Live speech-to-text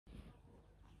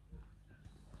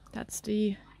That's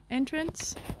the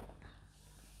entrance.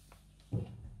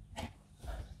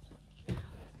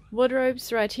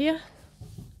 Wardrobes right here.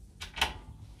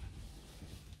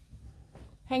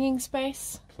 Hanging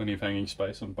space. Plenty of hanging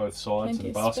space on both sides, Plenty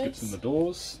and of baskets space. in the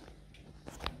doors.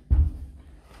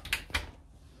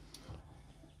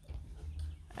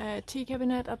 A tea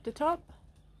cabinet up the top,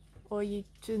 or you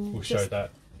can We'll show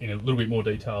that in a little bit more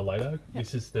detail later. Yep.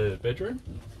 This is the bedroom.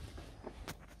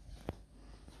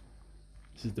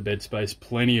 This is the bed space.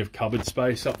 Plenty of cupboard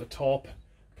space up the top.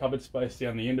 Cupboard space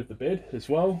down the end of the bed as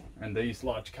well. And these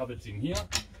large cupboards in here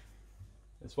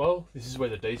as well. This is where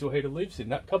the diesel heater lives, in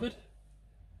that cupboard.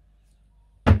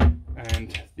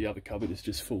 And the other cupboard is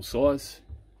just full size.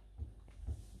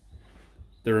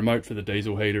 The remote for the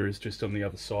diesel heater is just on the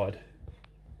other side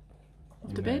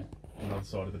of the bed. On the other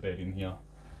side of the bed in here.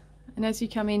 And as you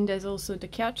come in, there's also the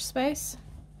couch space,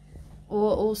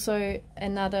 or also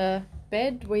another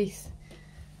bed with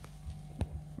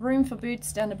room for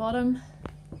boots down the bottom,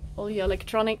 all your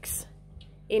electronics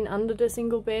in under the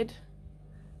single bed.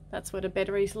 That's where the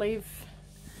batteries live,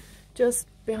 just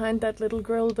behind that little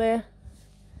grill there.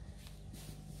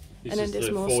 This and then is there's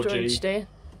the more 4G, storage there.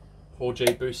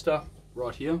 4G booster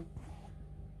right here,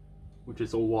 which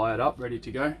is all wired up, ready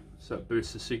to go. So it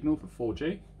boosts the signal for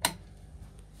 4G.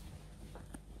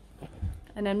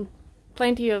 And then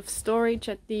plenty of storage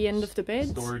at the end of the bed.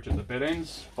 Storage at the bed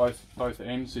ends, both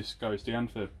ends. This goes down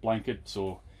for blankets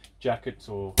or jackets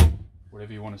or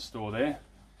whatever you want to store there.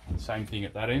 Same thing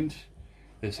at that end.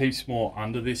 There's heaps more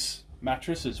under this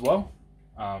mattress as well,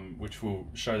 which we'll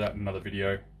show that in another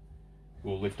video.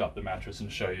 We'll lift up the mattress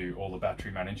and show you all the battery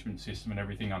management system and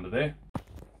everything under there.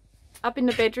 Up in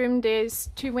the bedroom there's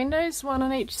 2 windows, one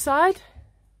on each side.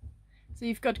 So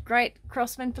you've got great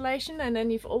cross ventilation, and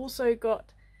then you've also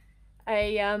got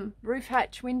a roof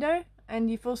hatch window,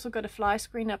 and you've also got a fly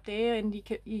screen up there, and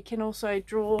you can also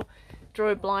draw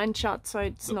a blind shut so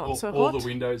it's not so hot. All the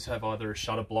windows have either a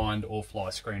shutter blind or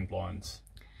fly screen blinds.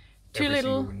 2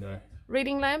 little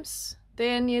reading lamps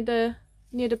there near the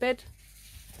bed.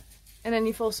 And then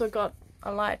you've also got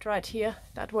a light right here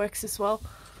that works as well.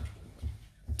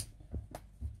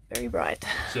 Very bright.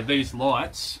 So these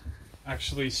lights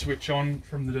actually switch on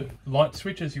from the light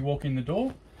switch as you walk in the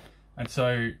door. And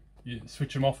so you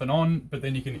switch them off and on, but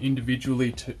then you can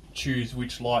individually choose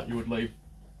which light you would leave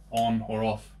on or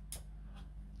off.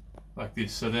 Like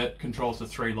this. So that controls the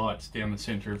 3 lights down the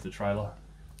centre of the trailer.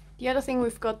 The other thing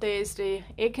we've got there is the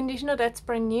air conditioner. That's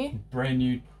brand new. Brand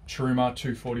new Truma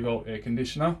 240 volt air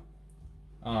conditioner.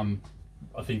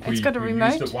 I think we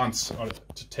used it once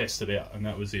to test it out, and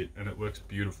that was it, and it works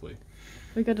beautifully.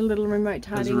 We've got a little remote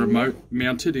hiding. There's a remote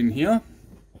mounted in here.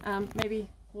 Maybe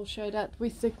we'll show that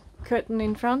with the curtain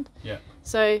in front. Yeah.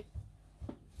 So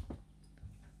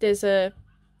there's an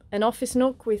office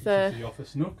nook with the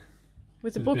office nook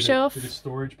with a bookshelf. Bit of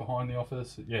storage behind the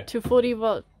office. Yeah. 240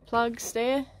 volt plugs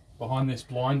there. Behind this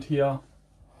blind here,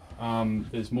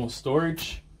 there's more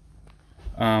storage.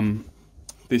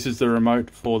 This is the remote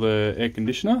for the air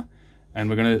conditioner, and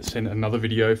we're going to send another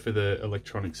video for the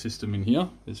electronic system in here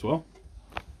as well.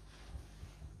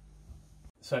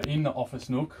 So in the office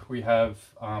nook we have,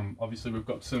 obviously we've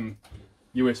got some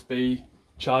USB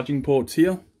charging ports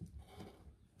here,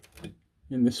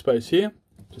 in this space here,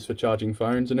 just for charging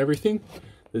phones and everything.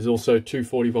 There's also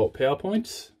 240 volt power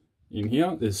points in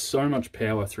here. There's so much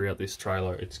power throughout this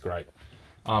trailer, it's great.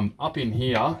 Up in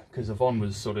here, because Yvonne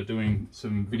was sort of doing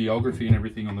some videography and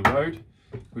everything on the road,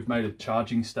 we've made a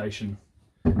charging station,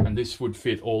 and this would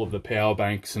fit all of the power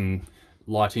banks and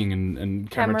lighting and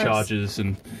camera chargers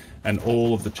and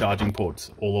all of the charging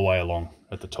ports all the way along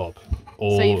at the top,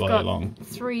 all the way along. So you've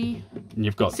got 3 and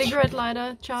you've got cigarette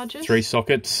lighter chargers, 3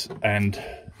 sockets, and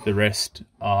the rest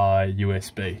are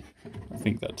USB. I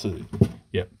think that's it.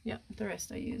 Yep. Yep, the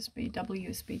rest are double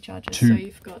USB chargers. So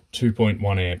you've got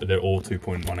 2.1 amp, but they're all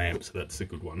 2.1 amp, so that's a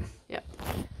good one. Yep.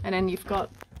 And then you've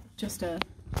got just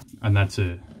and that's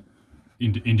a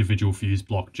individual fuse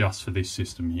block just for this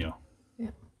system here.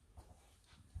 Yep.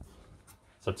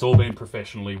 So it's all been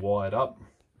professionally wired up.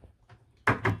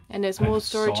 And there's more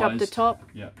storage up the top.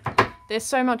 Yeah. There's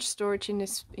so much storage in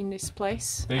this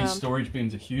place. These storage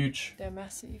bins are huge. They're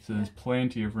massive. So there's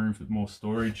plenty of room for more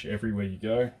storage everywhere you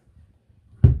go.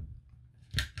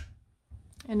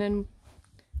 And then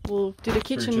we'll do the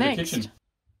kitchen next.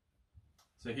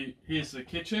 So here's the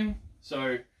kitchen.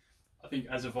 So I think,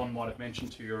 as Yvonne might have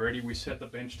mentioned to you already, we set the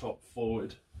bench top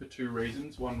forward for 2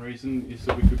 reasons. One reason is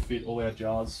that we could fit all our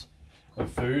jars of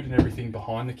food and everything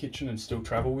behind the kitchen and still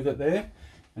travel with it there.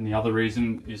 And the other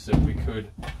reason is that we could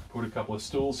put a couple of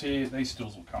stools here. These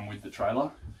stools will come with the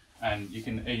trailer, and you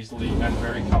can easily and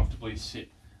very comfortably sit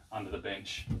under the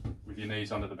bench with your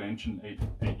knees under the bench and eat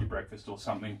your breakfast or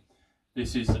something.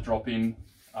 This is the drop-in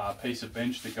piece of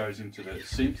bench that goes into the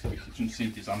sink. The kitchen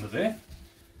sink is under there.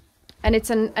 And it's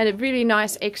a really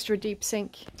nice extra deep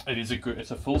sink.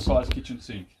 It's a full-size kitchen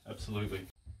sink, absolutely.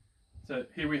 So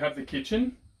here we have the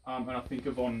kitchen, and I think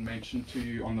Yvonne mentioned to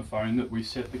you on the phone that we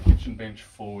set the kitchen bench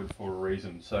forward for a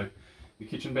reason. So the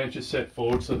kitchen bench is set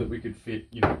forward so that we could fit,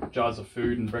 you know, jars of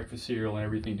food and breakfast cereal and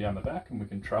everything down the back, and we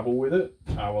can travel with it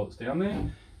while it's down there.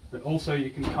 But also you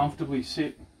can comfortably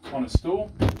sit on a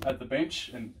stool at the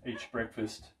bench and eat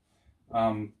breakfast.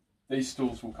 These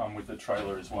stools will come with the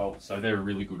trailer as well, so they're a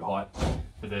really good height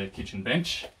for the kitchen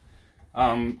bench.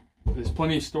 There's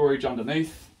plenty of storage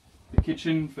underneath the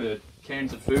kitchen for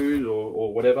cans of food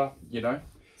or whatever, you know.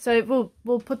 So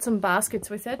we'll put some baskets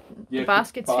with it. Yeah, the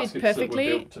baskets fit perfectly.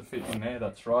 That were built to fit in there,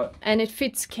 that's right. And it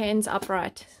fits cans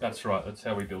upright. That's right, that's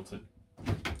how we built it.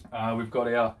 We've got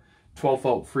our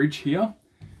 12-volt fridge here.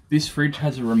 This fridge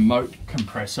has a remote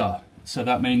compressor, so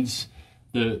that means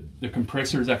the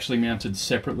compressor is actually mounted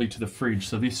separately to the fridge,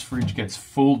 so this fridge gets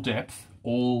full depth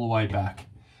all the way back,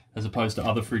 as opposed to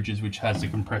other fridges which has the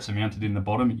compressor mounted in the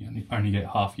bottom and you only get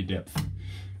half your depth.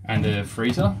 And a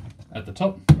freezer at the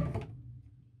top,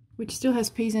 which still has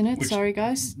peas in it. Sorry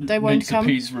guys, they won't come.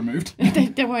 The peas removed.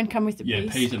 they won't come with the peas.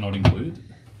 Yeah, peas are not included.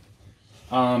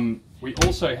 We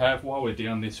also have, while we're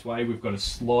down this way, we've got a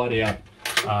slide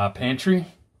out pantry.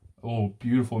 All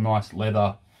beautiful, nice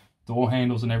leather door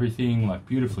handles and everything, like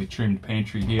beautifully trimmed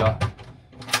pantry here.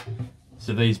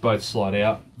 So these both slide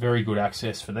out. Very good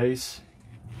access for these.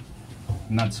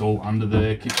 And that's all under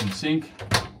the kitchen sink.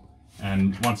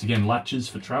 And once again, latches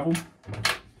for travel.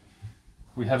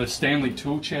 We have a Stanley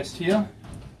tool chest here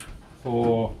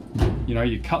for, you know,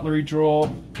 your cutlery drawer,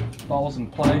 bowls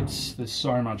and plates. There's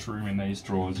so much room in these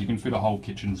drawers. You can fit a whole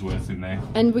kitchen's worth in there.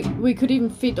 And we could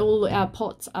even fit all our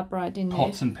pots upright in there.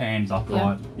 Pots and pans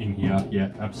upright in here.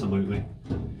 Yeah, absolutely.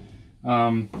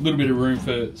 A little bit of room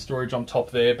for storage on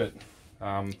top there, but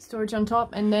storage on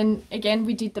top. And then again,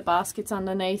 we did the baskets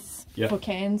underneath for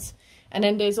cans. And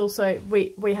then there's also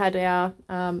we had our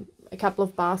a couple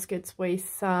of baskets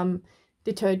with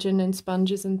detergent and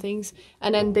sponges and things,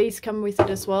 and then these come with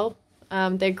it as well.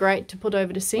 They're great to put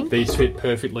over the sink. These fit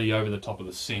perfectly over the top of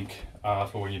the sink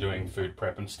for when you're doing food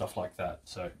prep and stuff like that.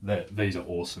 So these are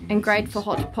awesome. And great for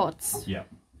hot pots. Yeah.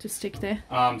 To stick there.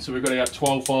 So we've got our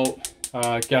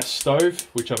 12-volt gas stove,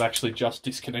 which I've actually just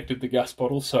disconnected the gas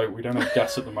bottle, so we don't have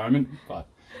gas at the moment. But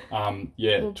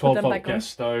yeah, 12-volt gas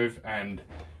stove, and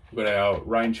we've got our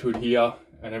range hood here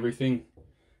and everything,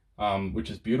 which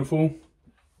is beautiful.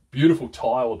 Beautiful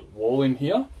tiled wall in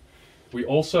here. We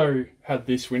also had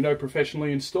this window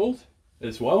professionally installed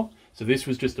as well. So this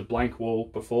was just a blank wall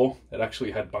before. It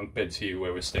actually had bunk beds here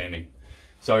where we're standing.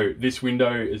 So this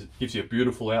window gives you a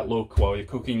beautiful outlook while you're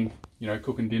cooking, you know,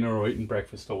 cooking dinner or eating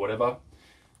breakfast or whatever.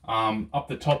 Up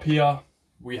the top here,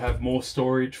 we have more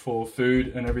storage for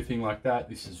food and everything like that.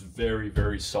 This is very,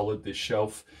 very solid, this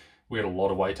shelf. We had a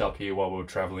lot of weight up here while we were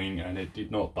traveling and it did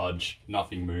not budge.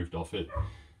 Nothing moved off it.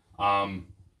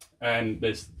 And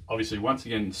there's obviously, once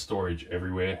again, storage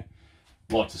everywhere.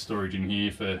 Lots of storage in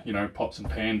here for, you know, pots and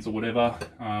pans or whatever.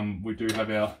 We do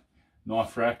have our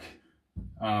knife rack.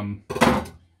 And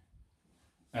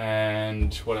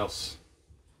what else?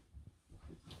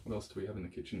 What else do we have in the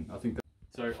kitchen? I think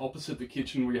so opposite the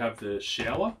kitchen we have the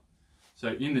shower. So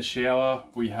in the shower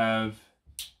we have,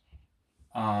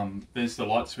 there's the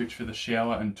light switch for the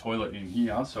shower and toilet in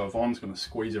here. So Yvonne's going to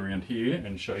squeeze around here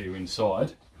and show you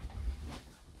inside.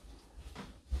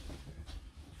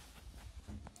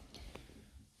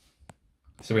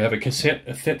 So we have a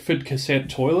Thetford Cassette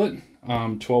toilet,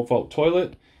 12-volt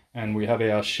toilet, and we have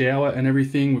our shower and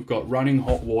everything. We've got running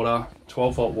hot water,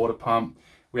 12-volt water pump.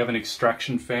 We have an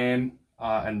extraction fan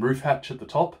and roof hatch at the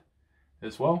top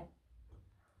as well.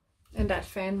 And that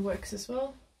fan works as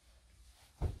well.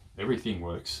 Everything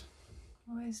works.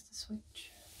 Where's the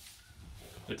switch?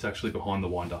 It's actually behind the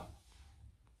winder.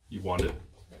 You wind it.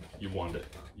 You wind it.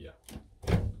 Yeah.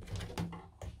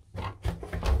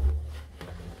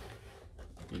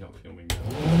 You're not filming now.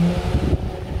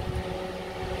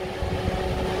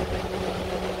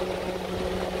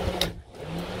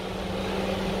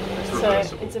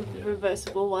 So it's a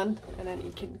reversible one, and then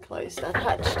you can close that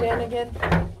hatch down again.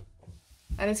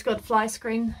 And it's got fly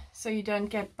screen, so you don't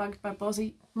get bugged by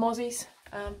mozzies.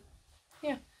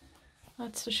 Yeah,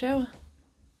 that's the shower.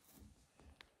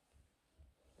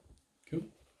 Cool.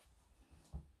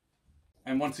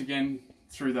 And once again,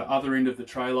 through the other end of the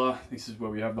trailer, this is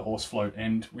where we have the horse float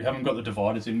end. We haven't got the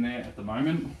dividers in there at the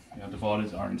moment. Our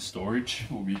dividers are in storage.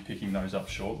 We'll be picking those up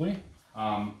shortly.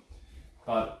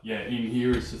 But yeah, in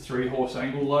here is the 3-horse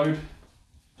angle load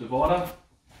divider.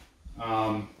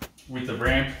 With the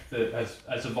ramp, that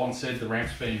as Yvonne said, the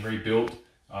ramp's being rebuilt,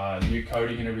 new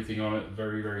coating and everything on it,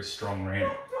 very, very strong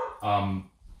ramp.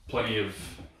 Plenty of,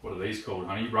 what are these called,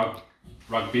 honey?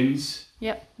 Rug bins.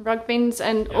 Yep, rug bins,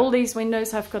 and all these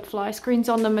windows have got fly screens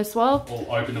on them as well. All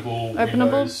openable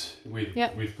windows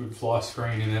with good fly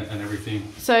screen in it and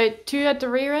everything. So 2 at the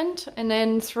rear end, and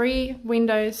then 3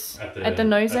 windows at the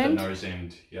nose end. At the nose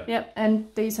end, yeah. Yep, and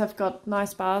these have got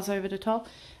nice bars over the top.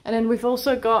 And then we've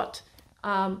also got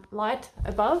light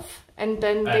above, and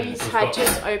then these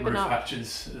hatches open up.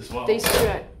 Hatches as well. These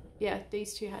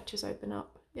two hatches open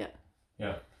up. Yeah.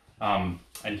 Yeah.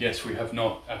 And yes, we have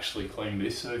not actually cleaned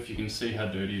this, so if you can see how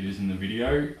dirty it is in the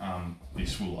video,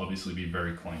 this will obviously be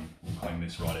very clean. We'll clean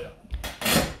this right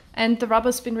out. And the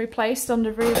rubber's been replaced on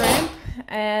the rear ramp,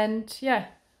 and yeah.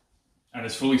 And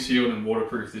it's fully sealed and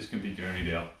waterproof. This can be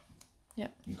gurneyed out. Yeah.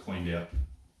 And cleaned out.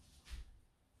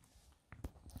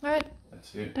 Alright.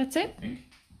 That's it. That's it. I think.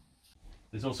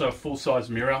 There's also a full-size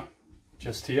mirror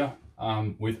just here,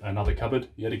 with another cupboard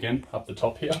yet again up the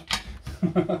top here.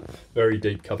 Very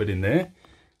deep cupboard in there,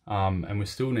 and we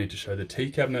still need to show the tea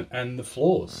cabinet and the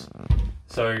floors.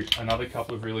 So another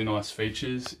couple of really nice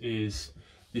features is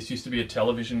this used to be a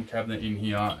television cabinet in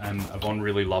here, and Yvonne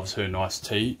really loves her nice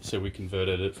tea, so we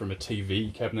converted it from a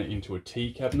TV cabinet into a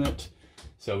tea cabinet.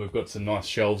 So we've got some nice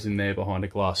shelves in there behind a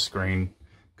glass screen,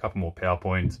 a couple more power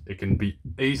points. It can be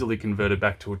easily converted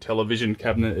back to a television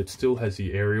cabinet. It still has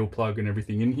the aerial plug and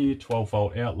everything in here,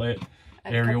 12-volt outlet,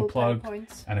 aerial plug,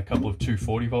 and a couple of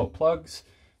 240-volt plugs.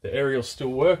 The aerial still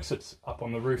works. It's up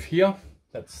on the roof here.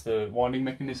 That's the winding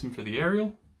mechanism for the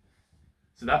aerial.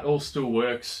 So that all still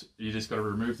works. You just got to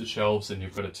remove the shelves and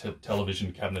you've got a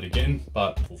television cabinet again,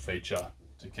 but full feature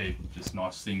to keep just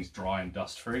nice things dry and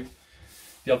dust free.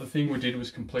 The other thing we did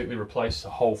was completely replace the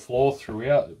whole floor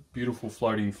throughout. Beautiful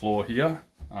floating floor here.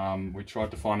 We tried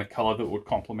to find a colour that would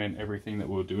complement everything that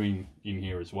we were doing in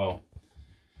here as well.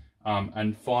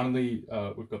 And finally,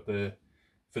 we've got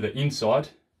for the inside,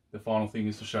 the final thing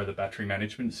is to show the battery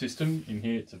management system. In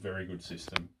here, it's a very good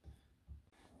system.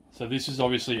 So this is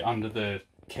obviously under the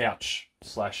couch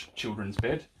 / children's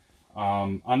bed.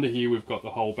 Under here, we've got the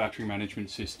whole battery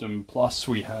management system, plus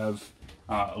we have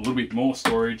a little bit more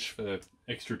storage for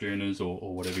extra donors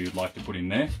or whatever you'd like to put in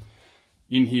there.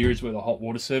 In here is where the hot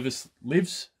water service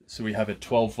lives. So we have a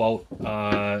 12-volt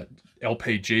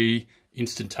LPG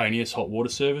instantaneous hot water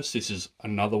service. This is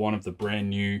another one of the brand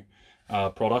new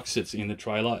products that's in the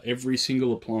trailer. Every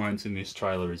single appliance in this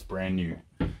trailer is brand new,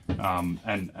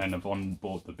 and Yvonne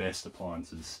bought the best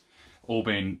appliances, all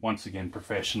been once again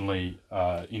professionally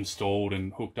installed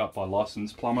and hooked up by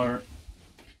licensed plumber.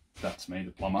 That's me,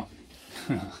 the plumber.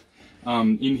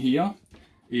 In here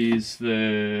is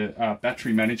the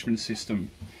battery management system.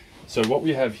 So what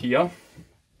we have here,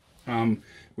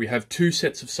 we have 2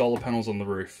 sets of solar panels on the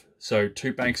roof. So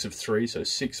 2 banks of 3, so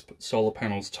 6 solar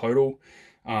panels total,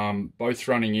 both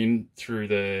running in through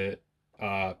the,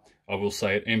 I will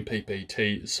say it,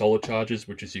 MPPT solar chargers,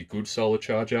 which is your good solar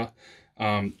charger,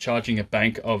 charging a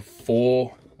bank of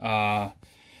 4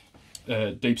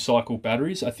 deep cycle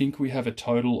batteries. I think we have a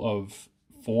total of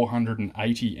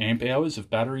 480 amp hours of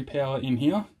battery power in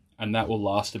here, and that will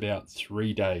last about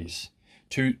 3 days,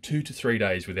 2 to 3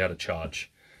 days without a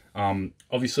charge.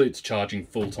 Obviously it's charging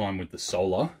full time with the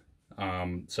solar,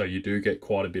 so you do get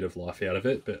quite a bit of life out of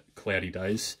it, but cloudy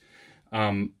days.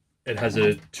 It has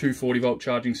a 240-volt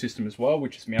charging system as well,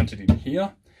 which is mounted in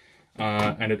here,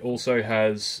 and it also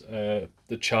has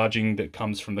the charging that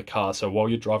comes from the car. So while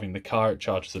you're driving the car, it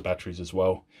charges the batteries as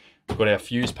well. We've got our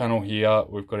fuse panel here.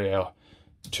 We've got our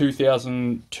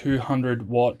 2200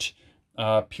 watt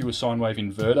pure sine wave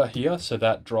inverter here, so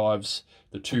that drives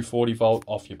the 240-volt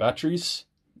off your batteries,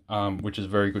 which is a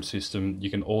very good system.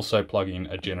 You can also plug in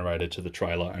a generator to the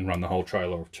trailer and run the whole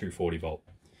trailer off 240-volt.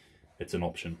 It's an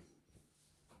option.